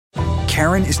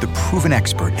Karen is the proven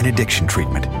expert in addiction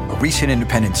treatment. A recent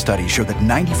independent study showed that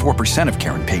 94% of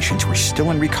Karen patients were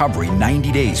still in recovery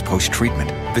 90 days post-treatment.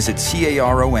 Visit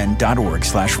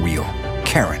caron.org/real.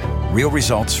 Karen, real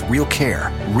results, real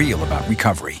care, real about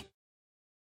recovery.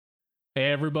 Hey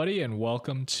everybody, and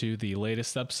welcome to the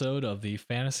latest episode of the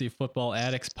Fantasy Football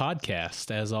Addicts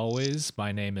podcast. As always,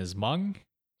 my name is Mung.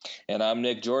 And I'm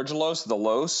Nick Georgelos,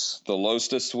 the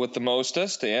lostest with the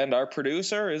mostest. And our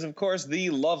producer is, of course, the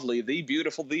lovely, the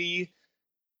beautiful, the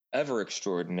ever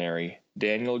extraordinary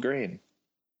Daniel Green.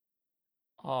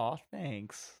 Aw,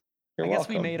 thanks. You're I guess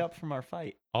welcome. we made up from our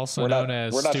fight. Also known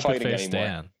as Stupid Face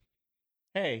Dan.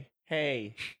 Hey.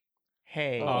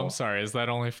 Oh, I'm sorry. Is that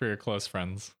only for your close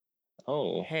friends?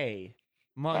 Oh. Hey.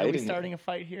 Mug, are we starting a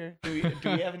fight here? Do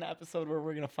we have an episode where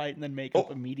we're going to fight and then make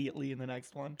up immediately in the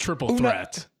next one? Triple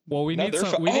threat. Well, we need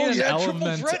an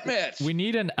element. We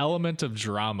need an element of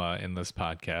drama in this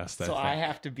podcast. So I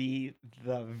have to be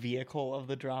the vehicle of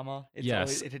the drama.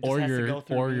 Yes, or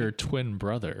your twin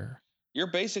brother.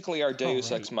 You're basically our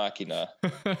Deus Ex Machina.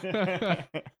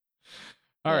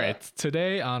 All right,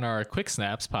 today on our Quick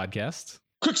Snaps podcast.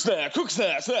 Today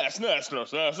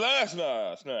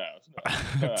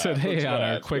on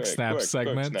our Quick Snap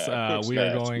segment, we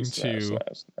are going to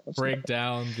break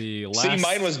down the last... See,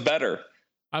 mine was better.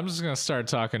 I'm just going to start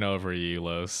talking over you,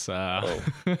 Los.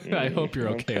 I hope you're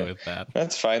okay with that.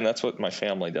 That's fine. That's what my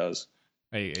family does.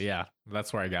 Hey, yeah,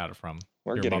 that's where I got it from.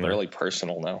 We're getting really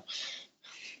personal now.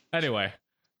 Anyway,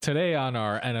 today on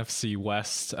our NFC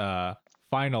West,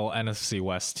 final NFC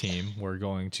West team, we're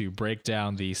going to break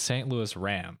down the St. Louis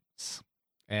Rams.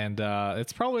 And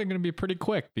it's probably going to be pretty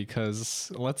quick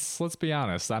because let's be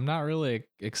honest, I'm not really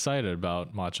excited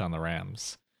about much on the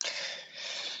Rams.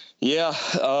 Yeah,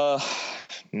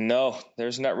 no,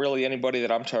 there's not really anybody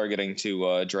that I'm targeting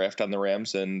to draft on the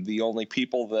Rams, and the only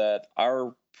people that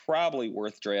are probably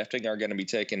worth drafting are going to be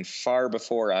taken far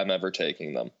before I'm ever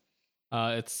taking them.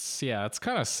 It's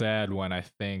kind of sad when I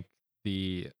think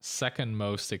the second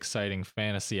most exciting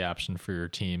fantasy option for your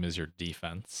team is your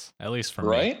defense, at least for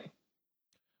me.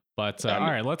 But all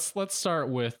right, let's start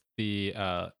with Nick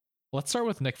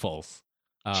Foles.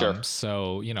 Sure.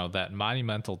 So, that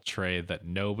monumental trade that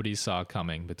nobody saw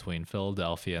coming between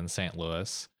Philadelphia and St.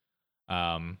 Louis.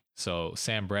 So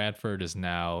Sam Bradford is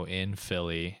now in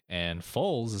Philly, and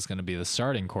Foles is going to be the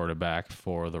starting quarterback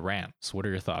for the Rams. What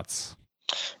are your thoughts?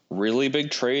 Really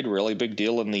big trade, really big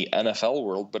deal in the NFL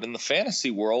world, but in the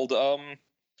fantasy world,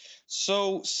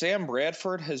 so Sam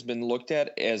Bradford has been looked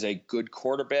at as a good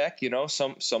quarterback,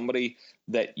 somebody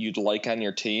that you'd like on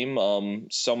your team,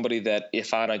 somebody that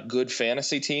if on a good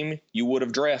fantasy team, you would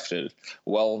have drafted.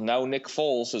 Well, now Nick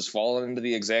Foles has fallen into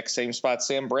the exact same spot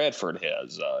Sam Bradford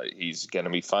has. He's going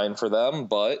to be fine for them,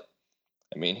 but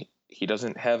I mean, he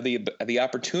doesn't have the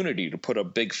opportunity to put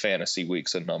up big fantasy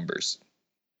weeks and numbers.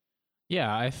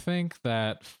 Yeah, I think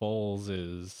that Foles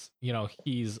is,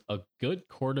 he's a good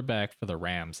quarterback for the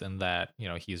Rams in that,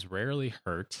 he's rarely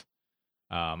hurt.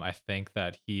 I think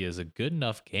that he is a good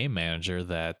enough game manager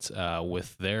that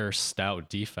with their stout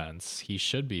defense, he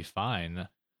should be fine.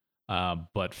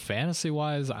 But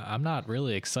fantasy-wise, I'm not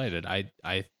really excited.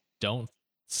 I don't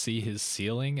see his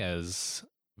ceiling as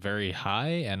very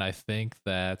high, and I think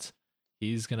that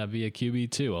he's going to be a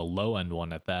QB2, a low-end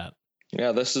one at that.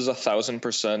 Yeah, this is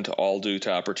 1,000% all due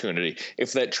to opportunity.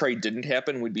 If that trade didn't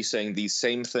happen, we'd be saying these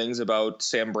same things about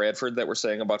Sam Bradford that we're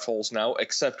saying about Foles now,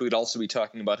 except we'd also be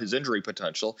talking about his injury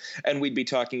potential, and we'd be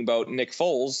talking about Nick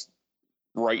Foles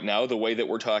right now the way that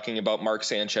we're talking about Mark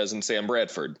Sanchez and Sam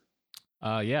Bradford.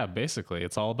 Yeah, basically,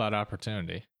 it's all about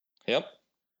opportunity. Yep.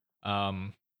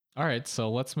 All right, so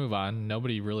let's move on.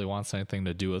 Nobody really wants anything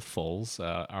to do with Foles.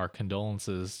 Our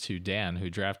condolences to Dan, who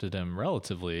drafted him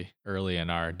relatively early in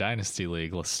our Dynasty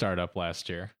League startup last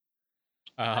year.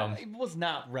 It was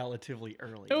not relatively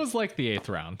early. It was like the 8th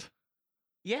round.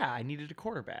 Yeah, I needed a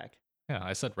quarterback. Yeah,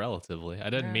 I said relatively. I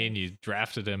didn't mean you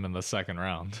drafted him in the 2nd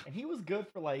round. And he was good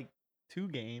for like 2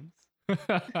 games.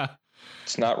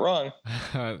 It's not wrong.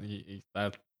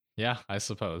 Yeah, I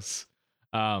suppose.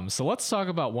 So let's talk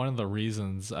about one of the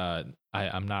reasons I'm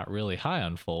not really high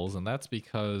on Foles, and that's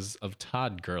because of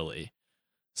Todd Gurley.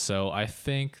 So I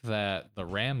think that the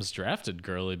Rams drafted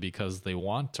Gurley because they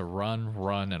want to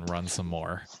run some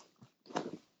more.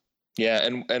 Yeah,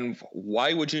 and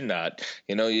why would you not?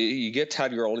 You get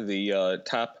Todd Gurley, the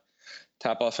top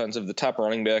offensive, the top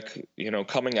running back,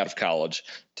 coming out of college.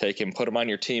 Take him, put him on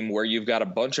your team where you've got a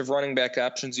bunch of running back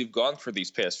options you've gone for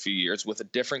these past few years with a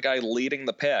different guy leading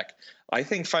the pack. I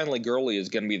think finally Gurley is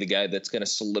going to be the guy that's going to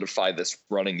solidify this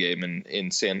running game in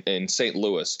St.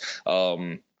 Louis.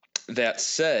 That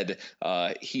said,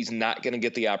 he's not going to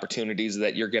get the opportunities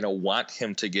that you're going to want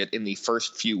him to get in the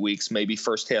first few weeks, maybe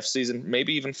first half season,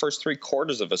 maybe even first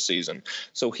 3/4 of a season.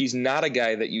 So he's not a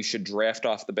guy that you should draft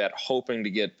off the bat hoping to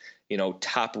get,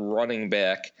 top running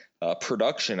back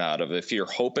production out of. If you're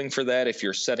hoping for that, if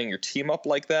you're setting your team up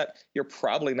like that, you're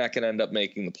probably not going to end up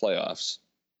making the playoffs.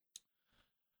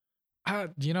 I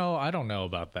don't know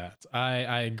about that.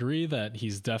 I agree that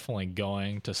he's definitely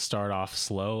going to start off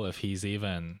slow if he's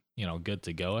even, good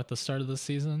to go at the start of the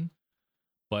season.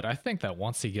 But I think that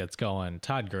once he gets going,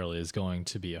 Todd Gurley is going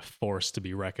to be a force to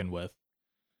be reckoned with.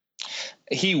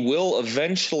 He will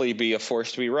eventually be a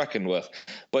force to be reckoned with,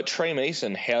 but Trey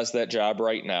Mason has that job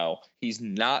right now. He's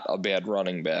not a bad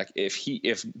running back.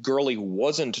 If Gurley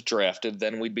wasn't drafted,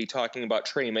 then we'd be talking about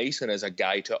Trey Mason as a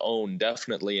guy to own,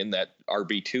 definitely in that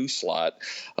RB2 slot.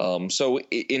 So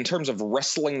in terms of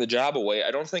wrestling the job away, I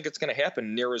don't think it's going to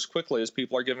happen near as quickly as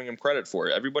people are giving him credit for.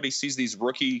 Everybody sees these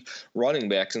rookie running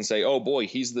backs and say, oh boy,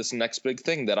 he's this next big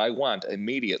thing that I want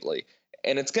immediately.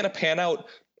 And it's going to pan out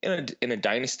in a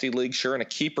dynasty league, sure. In a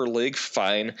keeper league,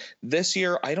 fine. This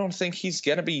year, I don't think he's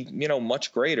going to be,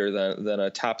 much greater than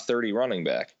a top 30 running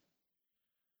back.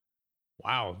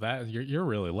 Wow, that you're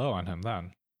really low on him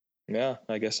then. Yeah,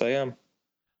 I guess I am.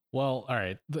 Well, all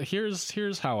right.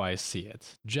 Here's how I see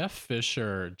it. Jeff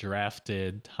Fisher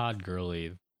drafted Todd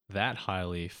Gurley that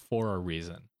highly for a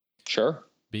reason. Sure.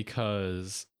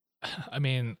 Because, I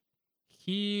mean,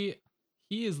 he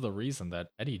is the reason that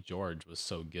Eddie George was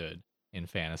so good in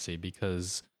fantasy,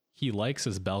 because he likes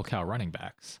his bell cow running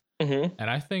backs. Mm-hmm. And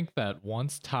I think that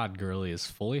once Todd Gurley is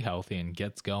fully healthy and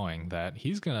gets going, that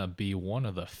he's going to be one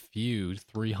of the few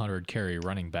 300 carry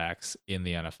running backs in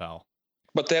the NFL.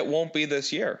 But that won't be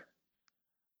this year.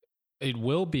 It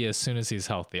will be as soon as he's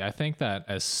healthy. I think that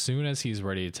as soon as he's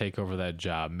ready to take over that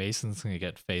job, Mason's going to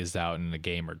get phased out in a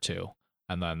game or two.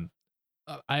 And then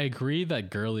I agree that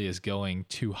Gurley is going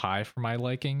too high for my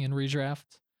liking in redraft.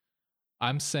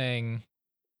 I'm saying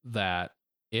that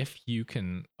if you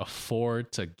can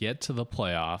afford to get to the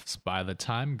playoffs by the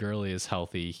time Gurley is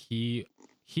healthy, he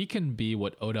can be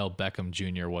what Odell Beckham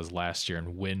Jr. was last year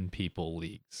and win people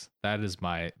leagues. That is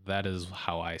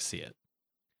how I see it.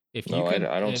 I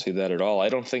don't see that at all. I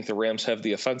don't think the Rams have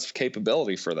the offensive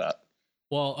capability for that.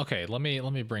 Well, okay, let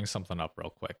me bring something up real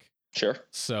quick. Sure.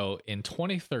 So in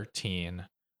 2013,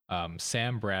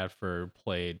 Sam Bradford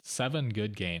played 7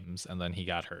 good games and then he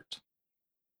got hurt.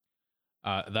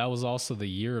 That was also the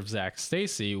year of Zach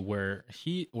Stacy, where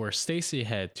Stacy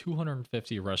had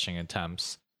 250 rushing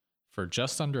attempts for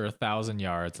just under 1,000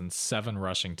 yards and 7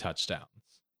 rushing touchdowns.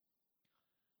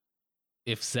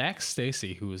 If Zach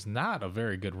Stacy, who is not a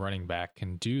very good running back,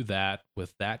 can do that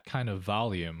with that kind of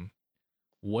volume,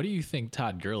 what do you think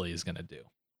Todd Gurley is going to do?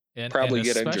 Probably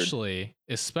get injured.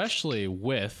 Especially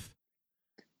with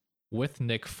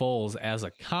Nick Foles as a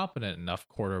competent enough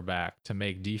quarterback to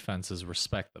make defenses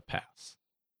respect the pass.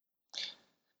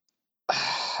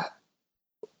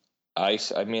 I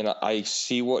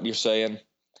see what you're saying,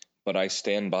 but I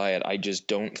stand by it. I just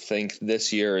don't think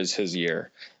this year is his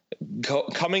year.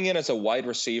 Coming in as a wide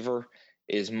receiver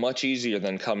is much easier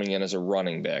than coming in as a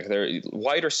running back.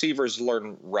 Wide receivers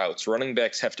learn routes. Running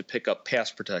backs have to pick up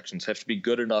pass protections, have to be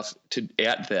good enough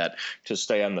at that to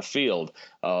stay on the field.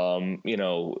 I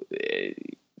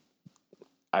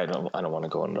don't want to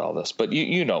go into all this, but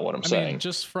you know what I'm saying. I mean,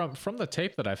 just from the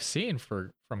tape that I've seen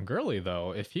from Gurley,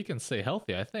 though, if he can stay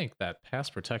healthy, I think that pass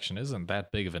protection isn't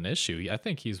that big of an issue. I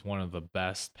think he's one of the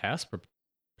best pass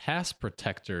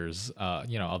protectors,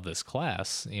 of this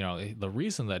class. The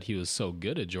reason that he was so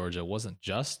good at Georgia wasn't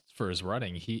just for his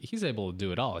running. He's able to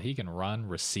do it all. He can run,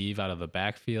 receive out of the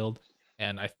backfield,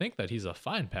 and I think that he's a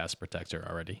fine pass protector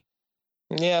already.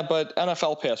 Yeah, but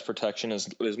NFL pass protection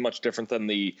is much different than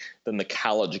the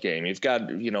college game. You've got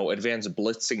advanced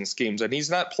blitzing schemes, and he's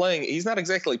not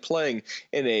exactly playing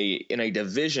in a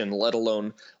division, let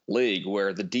alone league,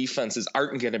 where the defenses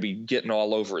aren't going to be getting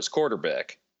all over his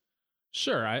quarterback.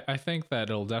 Sure, I think that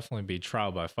it'll definitely be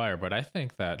trial by fire, but I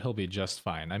think that he'll be just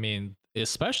fine. I mean,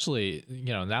 especially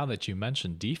now that you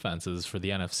mentioned defenses for the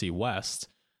NFC West,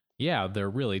 yeah, they're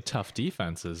really tough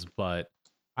defenses, but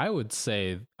I would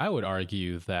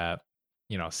argue that,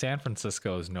 San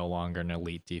Francisco is no longer an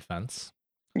elite defense.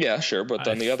 Yeah, sure. But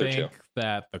then the other two. I think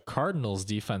that the Cardinals'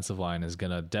 defensive line is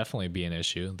going to definitely be an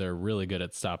issue. They're really good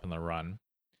at stopping the run.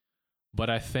 But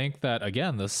I think that,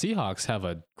 again, the Seahawks have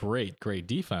a great, great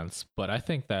defense, but I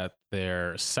think that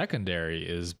their secondary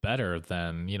is better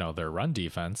than, their run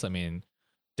defense. I mean,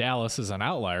 Dallas is an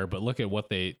outlier, but look at what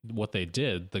they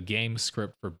did. The game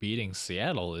script for beating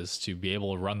Seattle is to be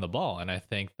able to run the ball. And I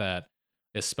think that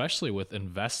especially with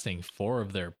investing 4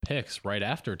 of their picks right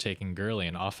after taking Gurley,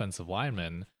 an offensive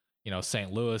lineman.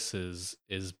 St. Louis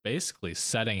is basically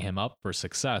setting him up for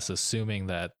success, assuming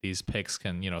that these picks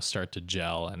can, start to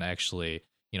gel and actually,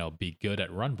 be good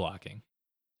at run blocking.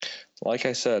 Like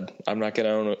I said, I'm not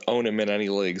going to own him in any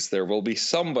leagues. There will be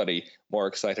somebody more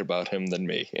excited about him than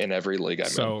me in every league I'm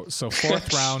in. So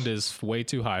 4th round is way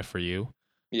too high for you.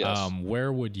 Yes.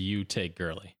 Where would you take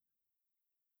Gurley?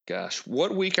 Gosh,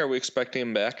 what week are we expecting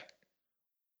him back?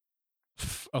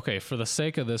 Okay, for the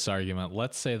sake of this argument,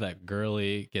 let's say that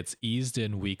Gurley gets eased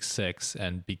in week 6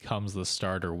 and becomes the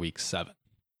starter week 7.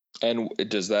 And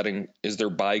is there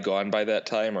bye gone by that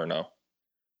time or no?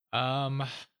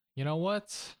 You know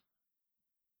what?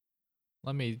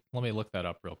 Let me look that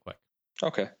up real quick.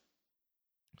 Okay.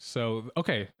 So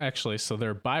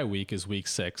their bye week is week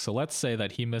 6. So let's say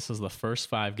that he misses the first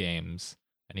 5 games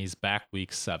and he's back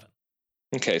week 7.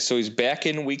 Okay, so he's back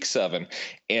in week 7.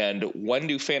 And when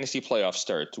do fantasy playoffs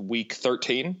start? Week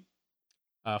 13?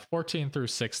 14 through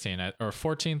 16, or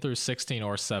 14 through 16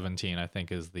 or 17, I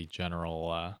think is the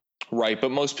general. Right,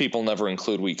 but most people never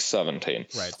include week 17.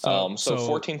 Right. So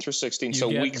 14 through 16. So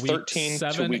week 13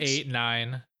 7, to week 8,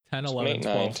 9, 10, 11, 8,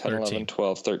 12, 9, 10, 13. 11,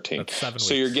 12, 13. That's 7 weeks.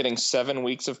 So you're getting 7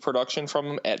 weeks of production from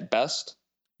him at best?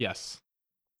 Yes.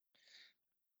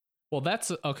 Well,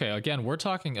 that's okay. Again, we're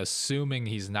talking assuming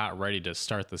he's not ready to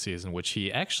start the season, which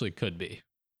he actually could be.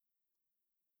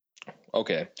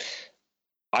 Okay.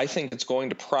 I think it's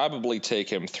going to probably take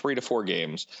him 3 to 4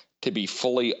 games to be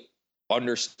fully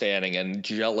understanding and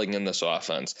gelling in this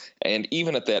offense. And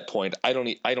even at that point, I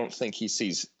don't think he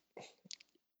sees.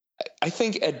 I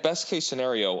think at best case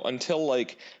scenario, until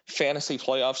like fantasy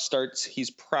playoff starts, he's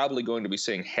probably going to be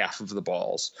seeing half of the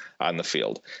balls on the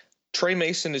field. Trey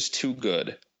Mason is too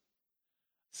good.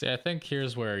 See, I think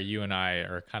here's where you and I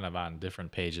are kind of on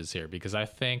different pages here, because I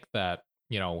think that,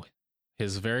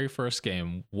 his very first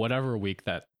game, whatever week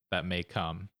that may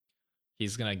come,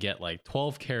 he's going to get like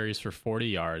 12 carries for 40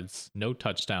 yards, no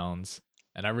touchdowns,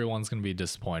 and everyone's going to be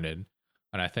disappointed.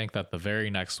 And I think that the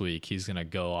very next week, he's going to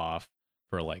go off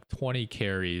for like 20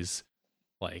 carries,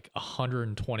 like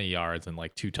 120 yards, and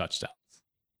like 2 touchdowns.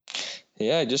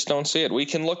 Yeah, I just don't see it. We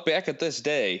can look back at this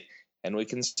day and we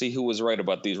can see who was right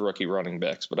about these rookie running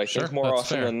backs. But I think more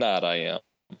often than not, I am.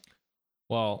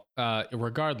 Well,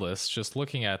 regardless, just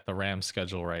looking at the Rams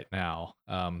schedule right now,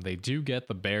 they do get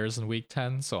the Bears in week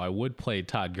 10, so I would play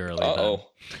Todd Gurley. I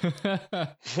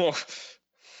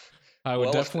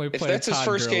would definitely play Todd Gurley. If that's his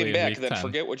first game back, then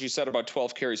forget what you said about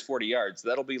 12 carries, 40 yards.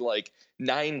 That'll be like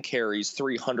 9 carries,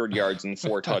 300 yards, and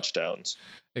 4 touchdowns.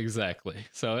 Exactly.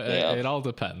 So it all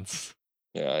depends.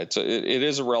 Yeah, it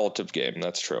is a relative game.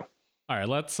 That's true. All right,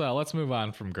 let's move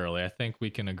on from Gurley. I think we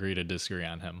can agree to disagree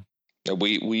on him.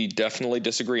 We definitely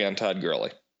disagree on Todd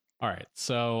Gurley. All right,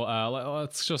 so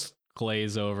let's just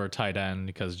glaze over tight end,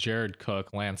 because Jared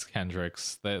Cook, Lance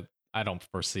Kendricks, that I don't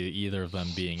foresee either of them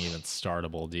being even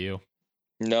startable. Do you?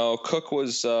 No, Cook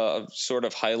was sort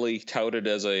of highly touted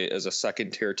as a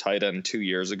second tier tight end 2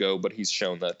 years ago, but he's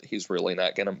shown that he's really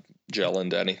not going to gel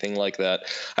into anything like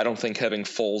that. I don't think having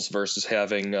Foles versus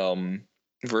having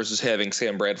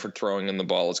Sam Bradford throwing in the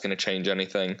ball is going to change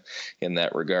anything in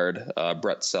that regard.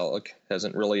 Brett Selleck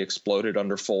hasn't really exploded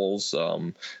under Foles.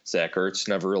 Zach Ertz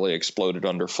never really exploded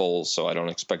under Foles, so I don't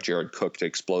expect Jared Cook to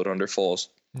explode under Foles.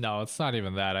 No, it's not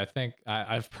even that. I think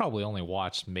I've probably only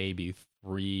watched maybe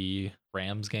 3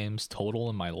 Rams games total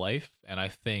in my life, and I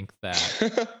think that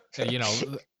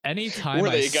anytime were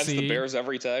they against the Bears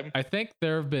every time? I think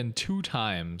there have been 2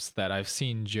 times that I've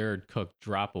seen Jared Cook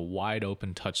drop a wide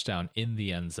open touchdown in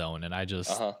the end zone, and I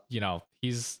just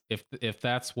he's if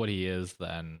that's what he is,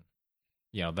 then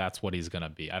that's what he's gonna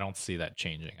be. I don't see that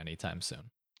changing anytime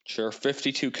soon. Sure,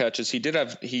 52 catches. He did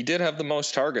have the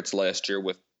most targets last year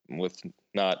with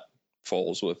not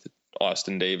Foles, with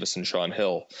Austin Davis and Sean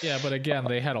Hill. Yeah, but again,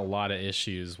 they had a lot of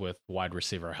issues with wide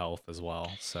receiver health as well.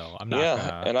 So I'm not.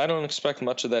 Yeah, and I don't expect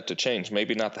much of that to change.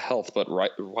 Maybe not the health, but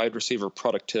wide receiver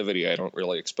productivity, I don't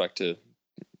really expect to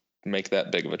make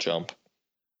that big of a jump.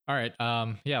 All right.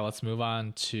 Let's move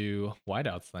on to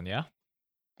wideouts then. Yeah.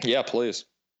 Yeah, please.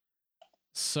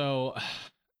 So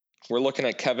we're looking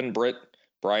at Kevin Britt,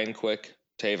 Brian Quick,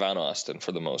 Tavon Austin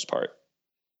for the most part.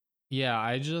 Yeah,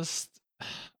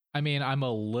 I'm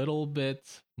a little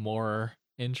bit more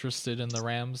interested in the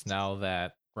Rams now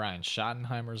that Brian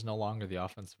Schottenheimer is no longer the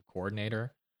offensive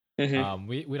coordinator. Mm-hmm.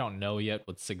 We don't know yet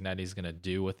what Cignetti's going to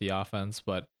do with the offense,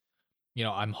 but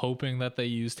I'm hoping that they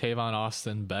use Tavon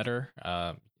Austin better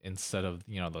instead of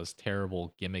those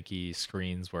terrible gimmicky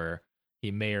screens where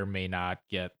he may or may not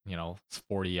get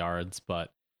 40 yards.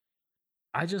 But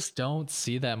I just don't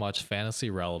see that much fantasy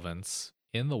relevance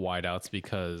in the wideouts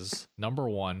because number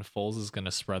one, Foles is going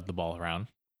to spread the ball around.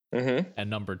 And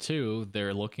number two,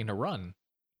 they're looking to run.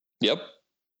 Yep.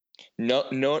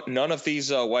 None of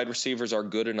these wide receivers are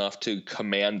good enough to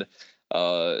command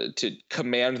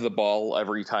the ball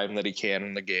every time that he can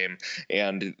in the game,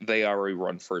 and they are a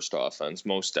run first offense,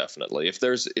 most definitely. If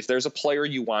there's a player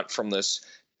you want from this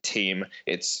team,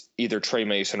 it's either Trey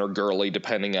Mason or Gurley,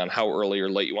 depending on how early or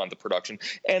late you want the production.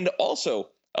 And also,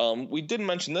 we didn't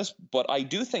mention this, but I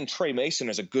do think Trey Mason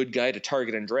is a good guy to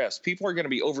target in drafts. People are going to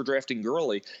be overdrafting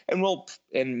Gurley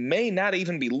and may not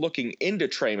even be looking into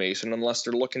Trey Mason unless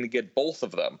they're looking to get both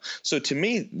of them. So to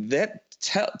me, that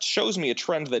shows me a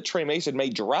trend that Trey Mason may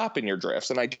drop in your drafts,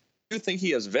 and I do think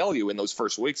he has value in those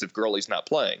first weeks if Gurley's not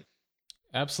playing.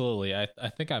 Absolutely. I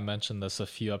think I mentioned this a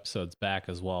few episodes back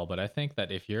as well, but I think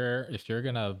that if you're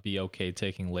gonna be okay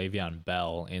taking Le'Veon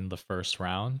Bell in the first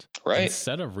round, right,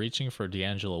 instead of reaching for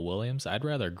DeAngelo Williams, I'd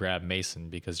rather grab Mason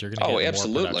because you're gonna get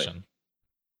more production.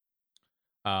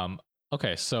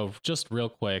 Okay, so just real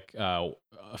quick,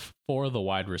 for the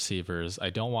wide receivers, I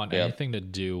don't want anything to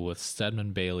do with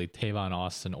Stedman Bailey, Tavon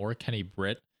Austin, or Kenny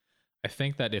Britt. I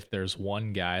think that if there's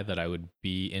one guy that I would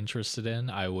be interested in,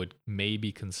 I would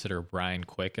maybe consider Brian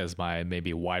Quick as my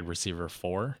maybe wide receiver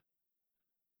 4.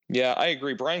 Yeah, I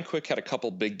agree. Brian Quick had a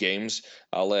couple big games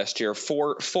last year.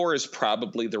 Four is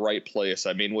probably the right place.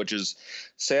 I mean, which is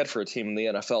sad for a team in the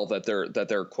NFL that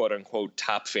their quote unquote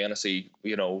top fantasy,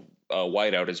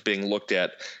 wideout is being looked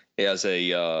at as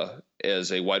a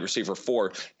wide receiver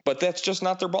 4, but that's just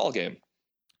not their ball game.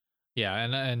 Yeah,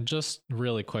 and just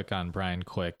really quick on Brian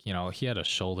Quick, he had a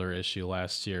shoulder issue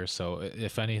last year, so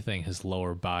if anything, his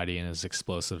lower body and his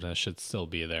explosiveness should still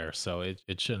be there, so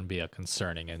it shouldn't be a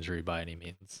concerning injury by any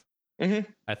means.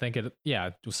 I think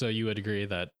so you would agree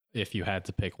that if you had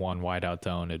to pick one wideout to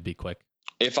own, it'd be Quick?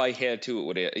 If I had to,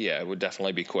 it would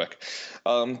definitely be Quick.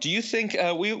 Do you think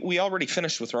we already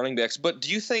finished with running backs, but what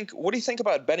do you think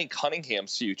about Benny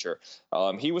Cunningham's future?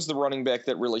 He was the running back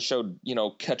that really showed,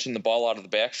 catching the ball out of the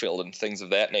backfield and things of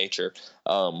that nature.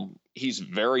 He's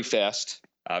very fast,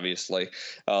 obviously.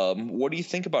 What do you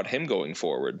think about him going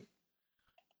forward?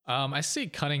 I see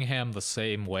Cunningham the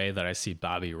same way that I see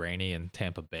Bobby Rainey in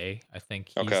Tampa Bay. I think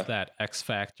he's that X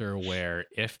factor where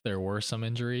if there were some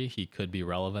injury, he could be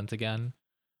relevant again.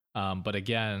 But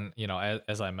again,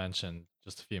 as I mentioned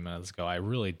just a few minutes ago, I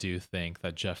really do think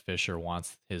that Jeff Fisher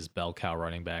wants his bell cow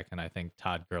running back, and I think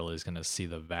Todd Gurley is going to see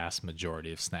the vast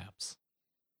majority of snaps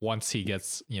once he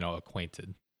gets,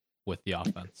 acquainted with the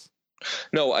offense.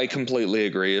 No, I completely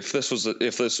agree. If this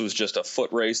was just a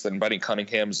foot race, then Benny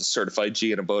Cunningham is a certified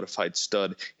G and a bona fide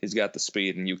stud. He's got the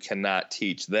speed, and you cannot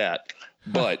teach that.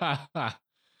 But all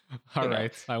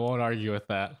right, I won't argue with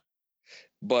that.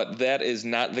 But that is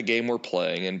not the game we're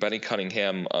playing. And Benny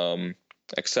Cunningham,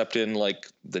 except in like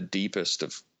the deepest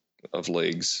of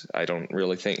leagues, I don't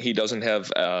really think he doesn't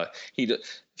have.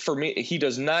 For me, he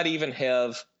does not even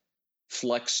have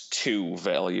flex 2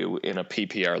 value in a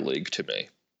PPR league to me.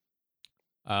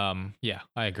 Yeah,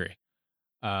 I agree.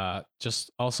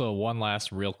 Just also one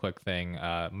last real quick thing.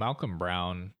 Malcolm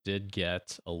Brown did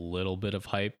get a little bit of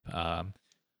hype.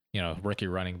 Rookie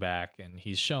running back, and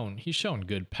he's shown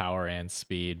good power and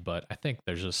speed, but I think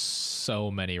there's just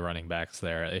so many running backs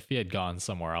there. If he had gone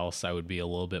somewhere else, I would be a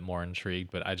little bit more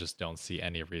intrigued, but I just don't see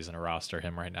any reason to roster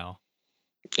him right now.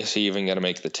 Is he even going to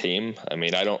make the team? I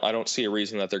mean, I don't see a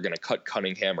reason that they're going to cut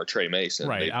Cunningham or Trey Mason.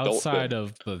 Right. Outside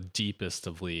of the deepest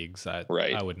of leagues, I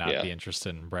would not be interested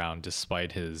in Brown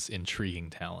despite his intriguing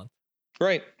talent.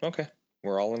 Right. Okay.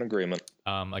 We're all in agreement.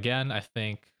 Again, I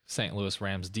think St. Louis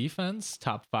Rams defense,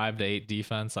 top 5 to 8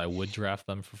 defense. I would draft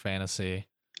them for fantasy.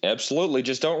 Absolutely.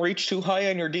 Just don't reach too high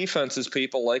on your defenses,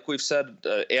 people. Like we've said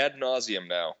ad nauseum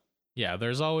now. Yeah,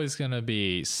 there's always going to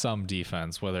be some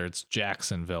defense, whether it's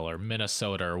Jacksonville or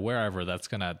Minnesota or wherever, that's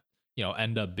going to,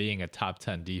 end up being a top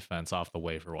 10 defense off the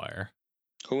waiver wire.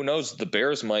 Who knows? The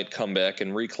Bears might come back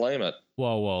and reclaim it.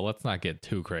 Whoa, let's not get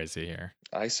too crazy here.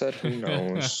 I said who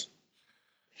knows.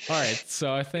 All right,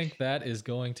 so I think that is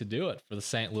going to do it for the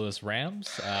St. Louis Rams.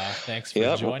 Thanks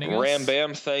for joining us. Ram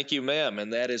Bam, thank you, ma'am.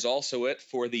 And that is also it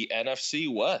for the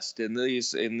NFC West in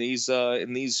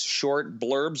these short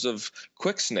blurbs of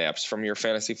quick snaps from your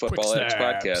Fantasy Football Addicts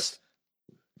podcast.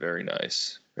 Very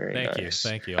nice.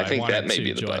 Thank you. I think that may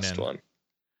be the best one.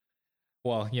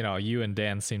 Well, you and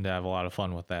Dan seem to have a lot of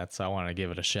fun with that, so I want to give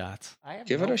it a shot.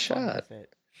 Give it a shot.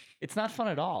 It's not fun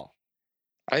at all.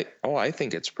 I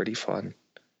think it's pretty fun.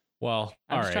 Well,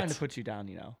 I'm just trying to put you down,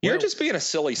 You're just being a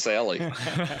silly Sally.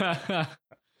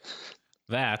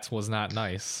 That was not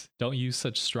nice. Don't use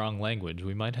such strong language.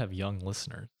 We might have young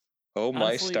listeners. Oh,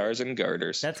 my stars and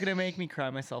garters. That's going to make me cry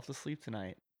myself to sleep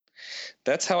tonight.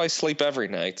 That's how I sleep every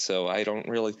night, so I don't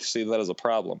really see that as a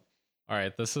problem. All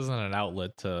right, this isn't an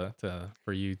outlet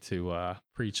for you to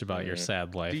preach about your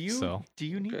sad life. Do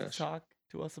you need to talk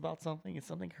to us about something? Is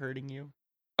something hurting you?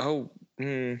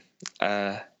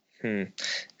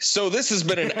 So this has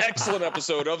been an excellent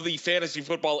episode of the Fantasy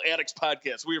Football Addicts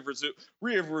podcast. We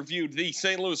have reviewed the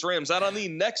St. Louis Rams, and on the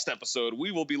next episode,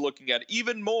 we will be looking at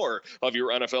even more of your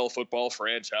NFL football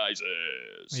franchises.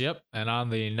 Yep, and on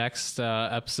the next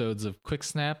episodes of Quick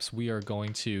Snaps, we are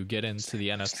going to get into the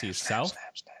NFC South.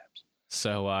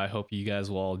 So I hope you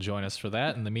guys will all join us for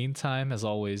that. In the meantime, as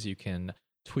always, you can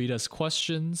tweet us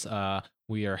questions.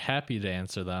 We are happy to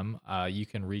answer them. You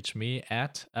can reach me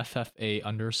at FFA_MENG.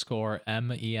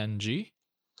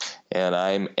 And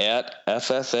I'm at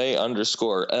FFA_LOS.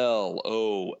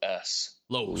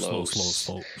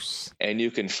 Los. And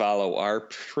you can follow our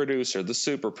producer, the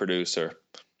super producer,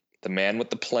 the man with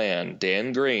the plan,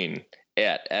 Dan Green,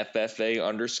 at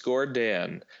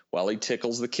FFA_Dan, while he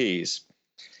tickles the keys.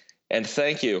 And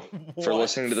thank you for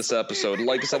listening to this episode.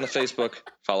 Like us on the Facebook,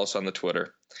 follow us on the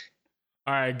Twitter.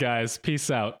 All right, guys.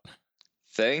 Peace out.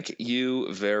 Thank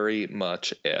you very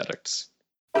much, addicts.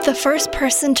 The first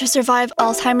person to survive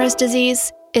Alzheimer's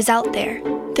disease is out there.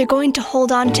 They're going to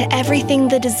hold on to everything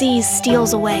the disease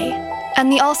steals away.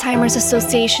 And the Alzheimer's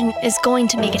Association is going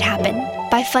to make it happen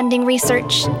by funding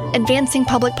research, advancing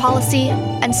public policy,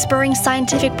 and spurring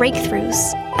scientific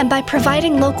breakthroughs, and by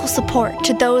providing local support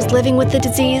to those living with the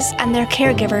disease and their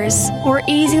caregivers, or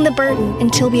easing the burden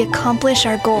until we accomplish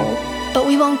our goal. But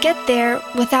we won't get there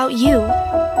without you.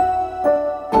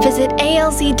 Visit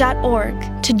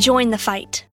alz.org to join the fight.